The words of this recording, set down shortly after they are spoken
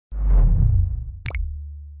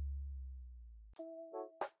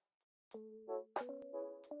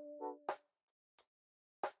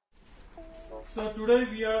So today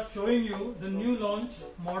we are showing you the new launch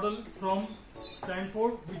model from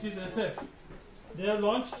Stanford, which is SF. They have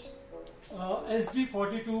launched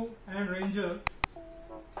SD42 and Ranger.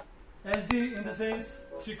 SD in the sense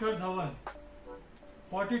Shikhar Dhawan.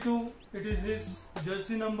 42 it is his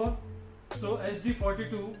jersey number. So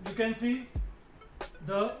SD42, you can see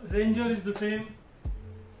the Ranger is the same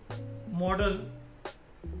model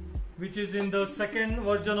which is in the second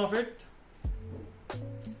version of it.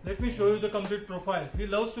 Let me show you the complete profile. He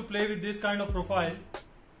loves to play with this kind of profile,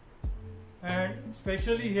 and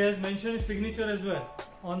especially he has mentioned his signature as well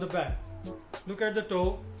on the back. Look at the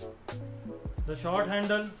toe, the short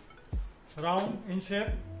handle, round in shape.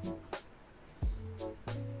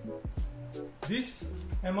 This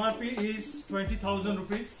MRP is 20,000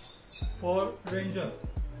 rupees for Ranger.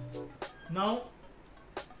 Now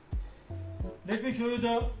let me show you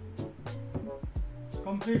the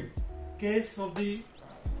complete case of the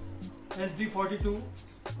SD42.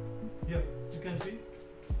 Here you can see.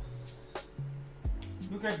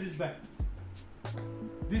 Look at this bat.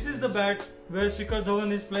 This is the bat where Shikhar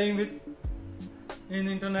Dhawan is playing with in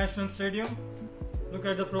International Stadium. Look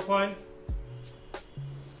at the profile.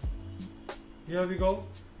 Here we go.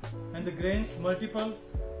 And the grains multiple.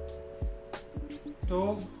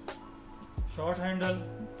 Toe, short handle,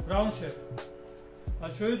 round shape.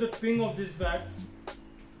 I'll show you the ping of this bat.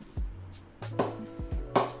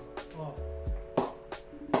 Wow.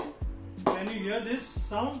 Can you hear this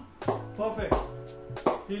sound? Perfect.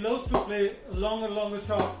 He loves to play a longer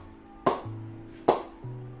shot.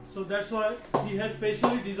 So that's why he has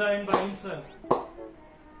specially designed by himself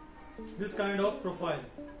this kind of profile.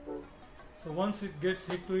 So once it gets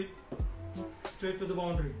hit to it, straight to the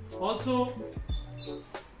boundary. Also,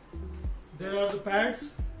 there are the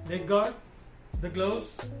pads, leg guard, the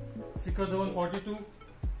gloves, Shikhar Dhawan 42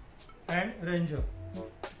 and Ranger.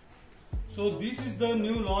 So this is the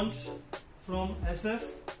new launch from SF,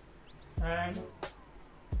 and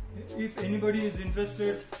if anybody is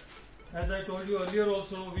interested, as I told you earlier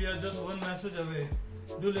also, we are just one message away.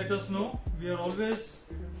 Do let us know. We are always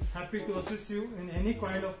happy to assist you in any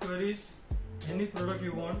kind of queries, any product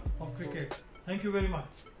you want of cricket. Thank you very much.